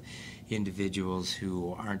information of individuals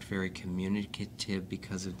who aren't very communicative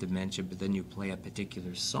because of dementia, but then you play a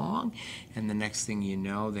particular song, and the next thing you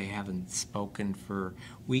know, they haven't spoken for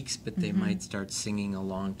weeks, but they might start singing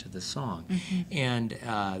along to the song. And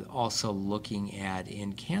also looking at,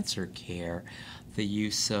 in cancer care, the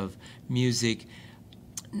use of music,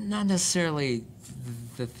 not necessarily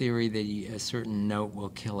the theory that a certain note will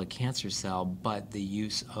kill a cancer cell, but the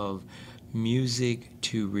use of music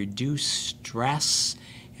to reduce stress,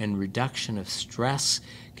 and reduction of stress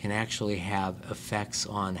can actually have effects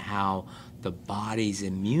on how the body's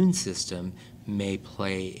immune system may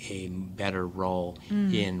play a better role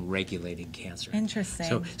in regulating cancer. Interesting.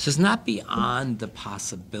 So it's not beyond the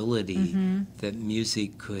possibility that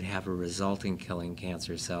music could have a result in killing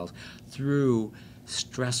cancer cells through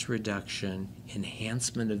stress reduction,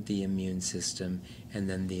 enhancement of the immune system, and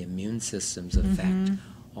then the immune system's effect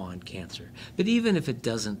on cancer. But even if it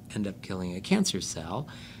doesn't end up killing a cancer cell,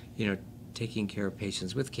 taking care of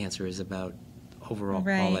patients with cancer is about overall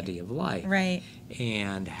quality of life. Right.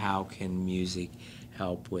 And how can music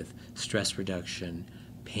help with stress reduction,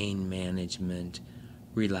 pain management,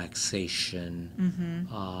 relaxation,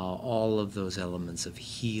 all of those elements of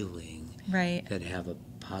healing that have a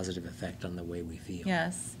positive effect on the way we feel.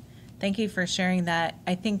 Yes. Thank you for sharing that.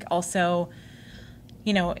 I think also,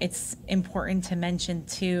 it's important to mention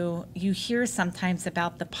too, you hear sometimes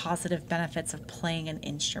about the positive benefits of playing an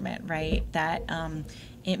instrument, right? That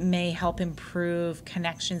it may help improve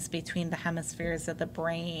connections between the hemispheres of the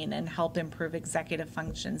brain and help improve executive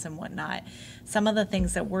functions and whatnot. Some of the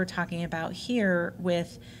things that we're talking about here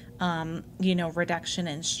with, reduction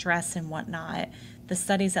in stress and whatnot, the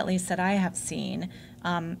studies, at least that I have seen,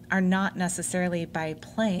 are not necessarily by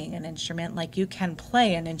playing an instrument. Like, you can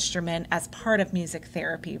play an instrument as part of music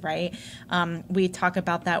therapy, right? We talk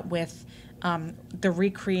about that with the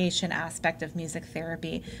recreation aspect of music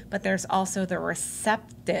therapy, but there's also the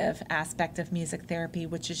receptive aspect of music therapy,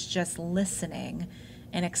 which is just listening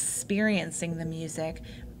and experiencing the music.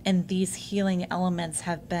 And these healing elements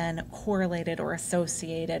have been correlated or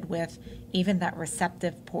associated with even that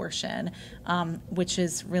receptive portion, which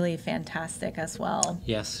is really fantastic as well.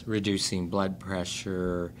 Yes, reducing blood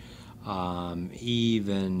pressure,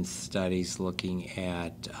 even studies looking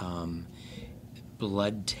at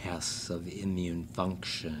blood tests of immune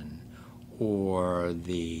function or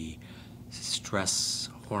the stress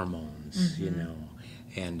hormones,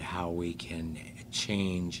 and how we can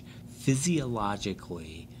change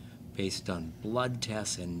physiologically based on blood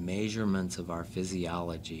tests and measurements of our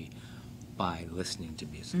physiology by listening to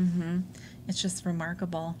music. It's just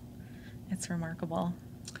remarkable. It's remarkable.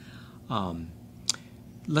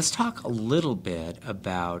 Let's talk a little bit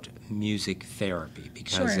about music therapy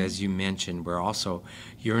because, Sure. as you mentioned,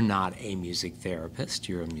 you're not a music therapist,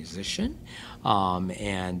 you're a musician,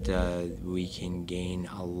 and we can gain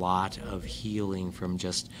a lot of healing from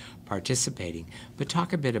just participating. But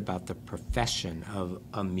talk a bit about the profession of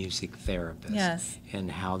a music therapist Yes.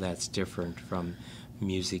 and how that's different from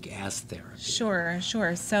music as therapy. Sure,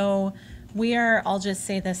 sure. So I'll just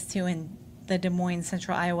say this too, in the Des Moines,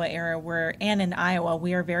 Central Iowa area, and in Iowa,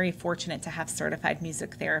 we are very fortunate to have certified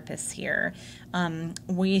music therapists here.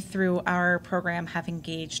 We, through our program, have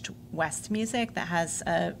engaged West Music that has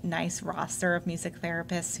a nice roster of music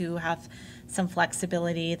therapists who have some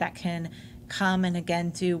flexibility that can come and again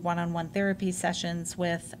do one-on-one therapy sessions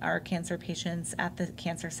with our cancer patients at the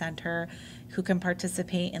cancer center, who can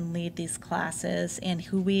participate and lead these classes, and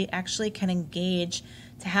who we actually can engage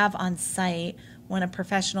to have on site when a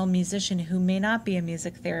professional musician who may not be a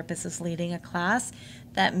music therapist is leading a class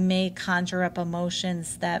that may conjure up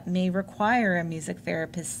emotions that may require a music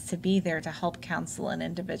therapist to be there to help counsel an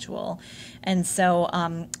individual. And so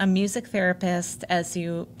a music therapist, as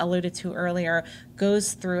you alluded to earlier,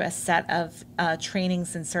 goes through a set of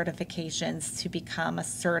trainings and certifications to become a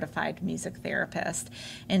certified music therapist.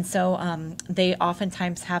 And so they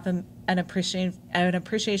oftentimes have an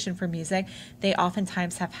appreciation for music. They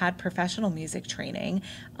oftentimes have had professional music training,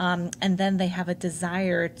 and then they have a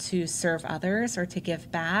desire to serve others or to give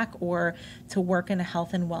back or to work in a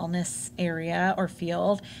health and wellness area or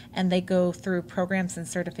field, and they go through programs and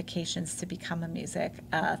certifications to become a music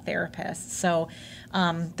therapist. So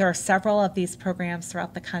there are several of these programs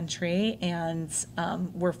throughout the country, and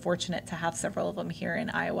we're fortunate to have several of them here in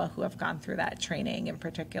Iowa who have gone through that training in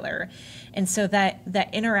particular. And so that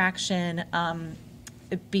interaction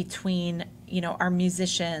between our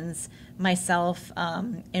musicians, myself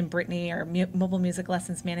and Brittany, our mobile music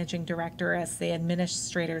lessons managing director, as the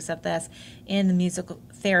administrators of this, and the musical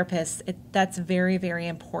therapist, that's very, very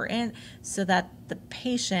important so that the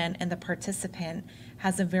patient and the participant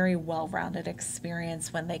has a very well-rounded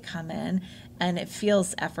experience when they come in, and it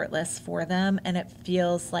feels effortless for them, and it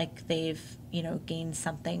feels like they've gained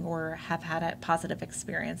something or have had a positive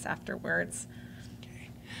experience afterwards.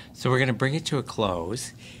 So we're going to bring it to a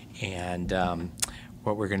close, and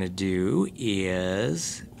what we're going to do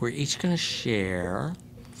is we're each going to share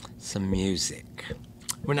some music.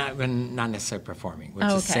 We're not necessarily performing. We'll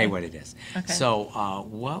just say what it is. Okay. So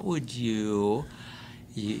what would you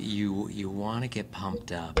want to get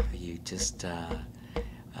pumped up? You just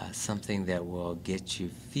something that will get you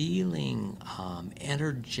feeling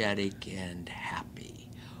energetic and happy.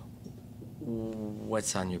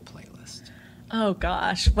 What's on your playlist? Oh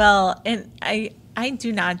gosh. Well, and I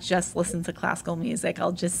do not just listen to classical music.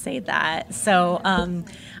 I'll just say that. So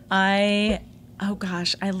I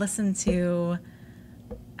listen to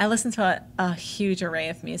a huge array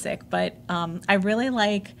of music, but I really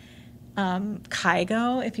like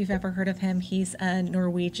Kygo, if you've ever heard of him. He's a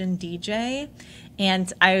Norwegian DJ,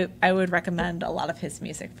 and I would recommend a lot of his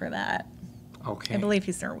music for that. Okay. I believe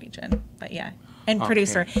he's Norwegian, but yeah. And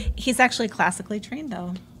producer. He's actually classically trained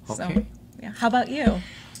though. Okay. So yeah. How about you?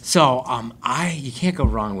 So you can't go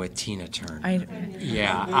wrong with Tina Turner.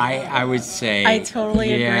 I would say. I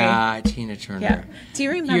totally agree. Yeah, Tina Turner. Yeah. Do you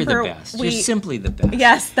remember? You're the best. You're simply the best.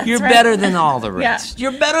 Yes, that's You're right. better than all the rest. Yeah.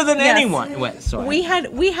 You're better than Yes. anyone. Wait, sorry. We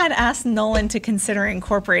had asked Nolan to consider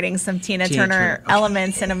incorporating some Tina Turner Okay.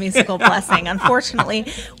 elements in a musical blessing.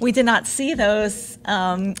 Unfortunately, we did not see those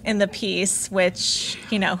in the piece, which,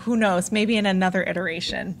 who knows, maybe in another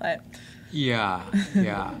iteration, but. Yeah.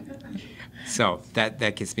 So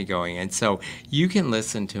that gets me going. And so you can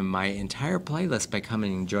listen to my entire playlist by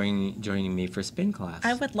coming and joining me for spin class.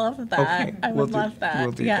 I would love that. Okay, I would love that.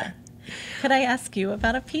 we'll do yeah. that. Could I ask you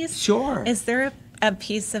about a piece? Sure. Is there a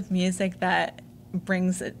piece of music that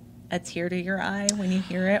brings a tear to your eye when you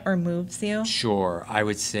hear it or moves you? Sure. I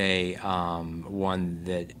would say one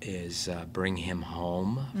that is Bring Him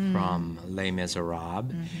Home from Les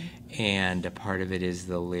Miserables. And a part of it is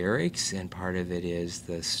the lyrics, and part of it is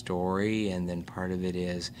the story, and then part of it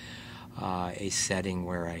is a setting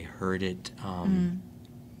where I heard it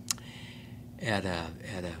at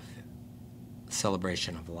a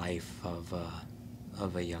celebration of life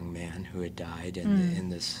of a young man who had died. And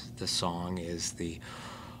the song is the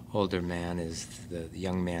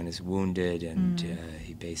young man is wounded, and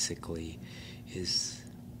he basically is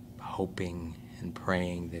hoping and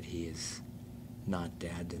praying that he is not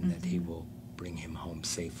dead, and that he will bring him home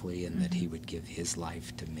safely, and that he would give his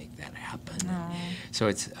life to make that happen. So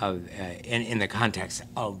it's in the context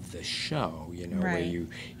of the show, where Right.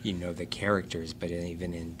 you know the characters, but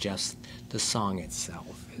even in just the song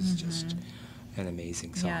itself is just an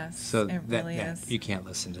amazing song. Yes, so it really is. You can't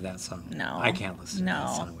listen to that song. No. I can't listen to that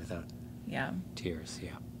No. song without Yeah. tears.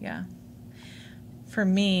 Yeah. Yeah. For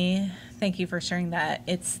me, thank you for sharing that.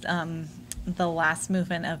 It's the last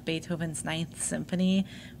movement of Beethoven's Ninth Symphony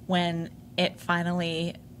when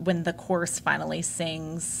the chorus finally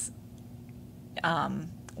sings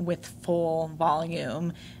with full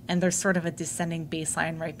volume, and there's sort of a descending bass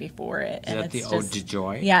line right before it. Is that the Ode to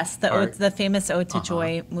Joy? Yes, Or- the famous Ode to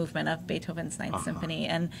Joy movement of Beethoven's Ninth Symphony.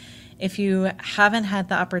 And if you haven't had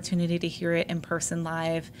the opportunity to hear it in person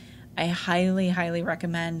live, I highly, highly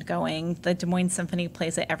recommend going. The Des Moines Symphony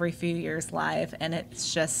plays it every few years live, and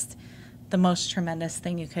it's just the most tremendous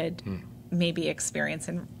thing you could maybe experience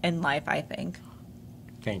in life, I think.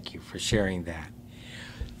 Thank you for sharing that.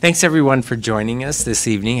 Thanks, everyone, for joining us this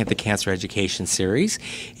evening at the Cancer Education Series.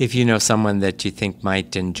 If you know someone that you think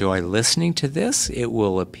might enjoy listening to this, it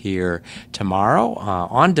will appear tomorrow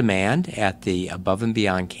on demand at the Above and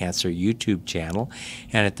Beyond Cancer YouTube channel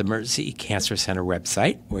and at the Mercy Cancer Center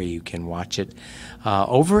website, where you can watch it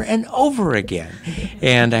over and over again.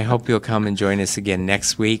 And I hope you'll come and join us again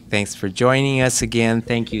next week. Thanks for joining us again.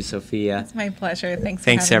 Thank you, Sophia. It's my pleasure. Thanks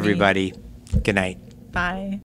Thanks, for having me. everybody. Good night. Bye.